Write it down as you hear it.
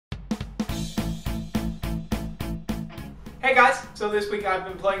Hey guys, so this week I've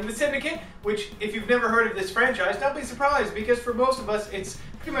been playing the Syndicate, which if you've never heard of this franchise, don't be surprised because for most of us it's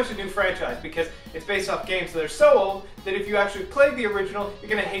pretty much a new franchise because it's based off games that are so old that if you actually played the original, you're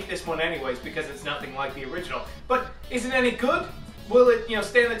going to hate this one anyways because it's nothing like the original. But is it any good? Will it,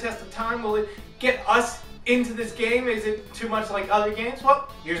 stand the test of time? Will it get us into this game? Is it too much like other games?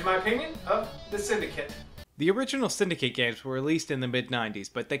 Well, here's my opinion of the Syndicate. The original Syndicate games were released in the mid-90s,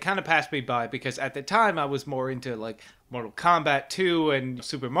 but they kind of passed me by because at the time I was more into like Mortal Kombat 2 and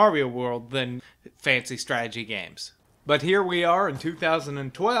Super Mario World than fancy strategy games. But here we are in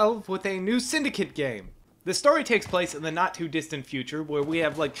 2012 with a new Syndicate game. The story takes place in the not-too-distant future where we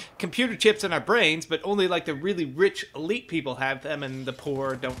have like computer chips in our brains, but only like the really rich elite people have them and the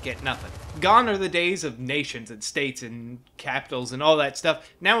poor don't get nothing. Gone are the days of nations and states and capitals and all that stuff.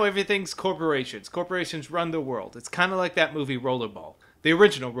 Now everything's corporations. Corporations run the world. It's kind of like that movie Rollerball. The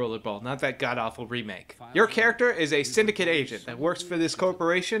original Rollerball, not that god-awful remake. Your character is a Syndicate agent that works for this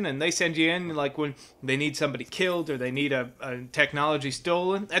corporation, and they send you in like when they need somebody killed or they need a technology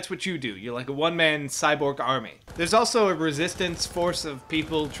stolen. That's what you do. You're like a one-man cyborg army. There's also a resistance force of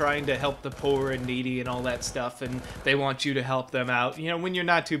people trying to help the poor and needy and all that stuff, and they want you to help them out, when you're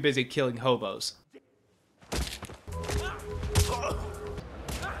not too busy killing hobos.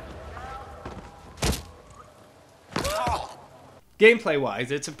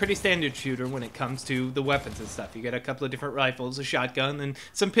 Gameplay-wise, it's a pretty standard shooter when it comes to the weapons and stuff. You get a couple of different rifles, a shotgun, and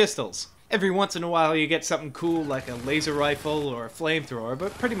some pistols. Every once in a while you get something cool like a laser rifle or a flamethrower,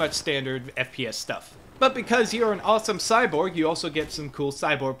 but pretty much standard FPS stuff. But because you're an awesome cyborg, you also get some cool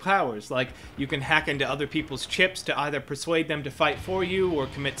cyborg powers, like you can hack into other people's chips to either persuade them to fight for you, or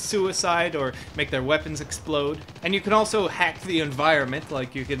commit suicide, or make their weapons explode. And you can also hack the environment,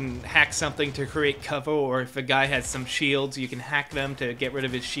 like you can hack something to create cover, or if a guy has some shields, you can hack them to get rid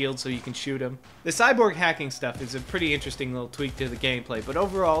of his shield so you can shoot him. The cyborg hacking stuff is a pretty interesting little tweak to the gameplay, but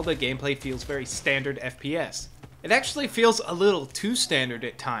overall the gameplay feels very standard FPS. It actually feels a little too standard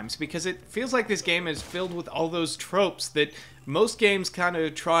at times because it feels like this game is filled with all those tropes that most games kind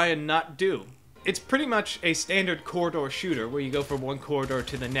of try and not do. It's pretty much a standard corridor shooter where you go from one corridor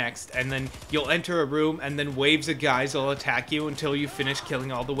to the next and then you'll enter a room and then waves of guys will attack you until you finish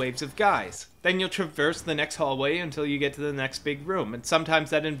killing all the waves of guys. Then you'll traverse the next hallway until you get to the next big room, and sometimes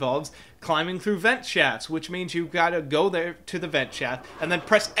that involves climbing through vent shafts, which means you've got to go there to the vent shaft and then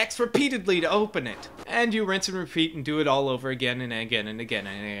press X repeatedly to open it. And you rinse and repeat and do it all over again and again and again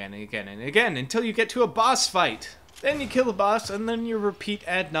and again and again and again until you get to a boss fight. Then you kill the boss, and then you repeat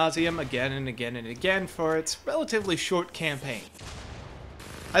ad nauseum again and again and again for its relatively short campaign.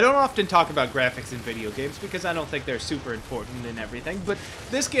 I don't often talk about graphics in video games because I don't think they're super important and everything, but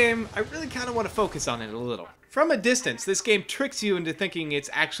this game, I really kind of want to focus on it a little. From a distance, this game tricks you into thinking it's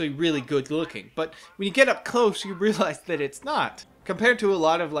actually really good looking, but when you get up close, you realize that it's not. Compared to a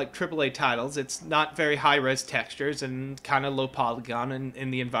lot of like AAA titles, it's not very high-res textures and kind of low polygon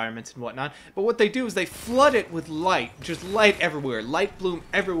in the environments and whatnot. But what they do is they flood it with light, just light everywhere, light bloom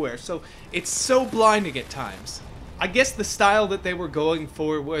everywhere, so it's so blinding at times. I guess the style that they were going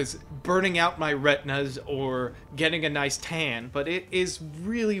for was burning out my retinas or getting a nice tan, but it is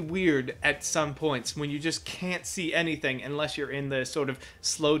really weird at some points when you just can't see anything unless you're in the sort of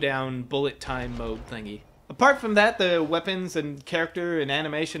slow down bullet time mode thingy. Apart from that, the weapons and character and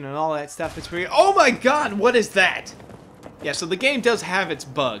animation and all that stuff is pretty— oh my god, what is that? Yeah, so the game does have its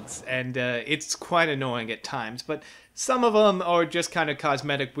bugs, and it's quite annoying at times, but some of them are just kind of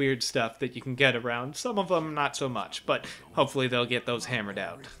cosmetic weird stuff that you can get around. Some of them not so much, but hopefully they'll get those hammered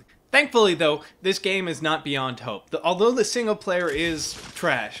out. Thankfully, though, this game is not beyond hope. Although the single player is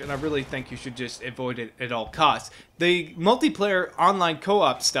trash, and I really think you should just avoid it at all costs, the multiplayer online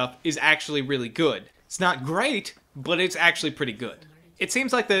co-op stuff is actually really good. It's not great, but it's actually pretty good. It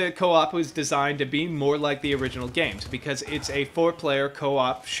seems like the co-op was designed to be more like the original games because it's a 4-player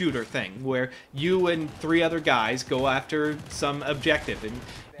co-op shooter thing where you and 3 other guys go after some objective, and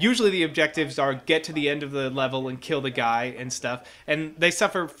usually the objectives are get to the end of the level and kill the guy and stuff, and they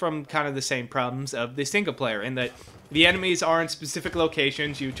suffer from kind of the same problems of the single player in that the enemies are in specific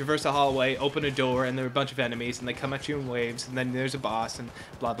locations. You traverse a hallway, open a door, and there are a bunch of enemies, and they come at you in waves, and then there's a boss, and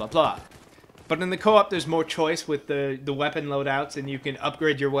blah blah blah. But in the co-op, there's more choice with the weapon loadouts, and you can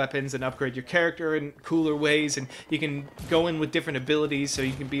upgrade your weapons and upgrade your character in cooler ways, and you can go in with different abilities, so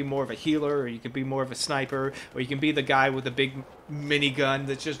you can be more of a healer, or you can be more of a sniper, or you can be the guy with a big minigun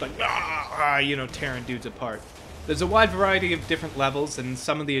that's just like, tearing dudes apart. There's a wide variety of different levels, and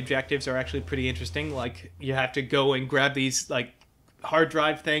some of the objectives are actually pretty interesting, like you have to go and grab these, like, hard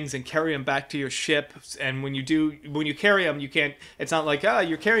drive things and carry them back to your ship. And when you carry them, you can't. It's not like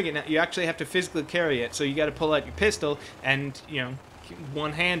you're carrying it now. You actually have to physically carry it. So you got to pull out your pistol and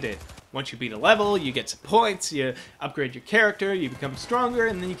one-handed. Once you beat a level, you get some points, you upgrade your character, you become stronger,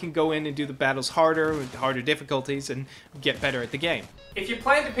 and then you can go in and do the battles harder, with harder difficulties, and get better at the game. If you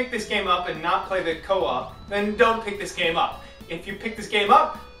plan to pick this game up and not play the co-op, then don't pick this game up. If you pick this game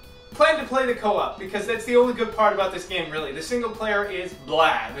up, plan to play the co-op, because that's the only good part about this game, really. The single player is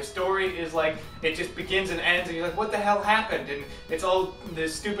blah. The story is like, it just begins and ends, and you're like, what the hell happened? And it's all the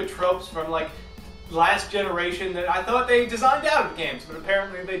stupid tropes from like last generation that I thought they designed out of games, but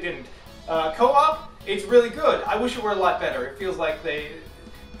apparently they didn't. Co-op, it's really good. I wish it were a lot better. It feels like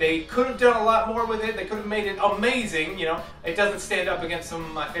they could have done a lot more with it. They could have made it amazing. It doesn't stand up against some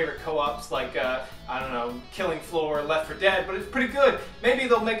of my favorite co-ops like, I don't know, Killing Floor or Left 4 Dead, but it's pretty good. Maybe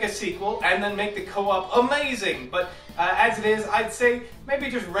they'll make a sequel and then make the co-op amazing. But as it is, I'd say maybe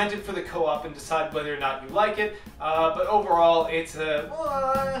just rent it for the co-op and decide whether or not you like it. But overall, it's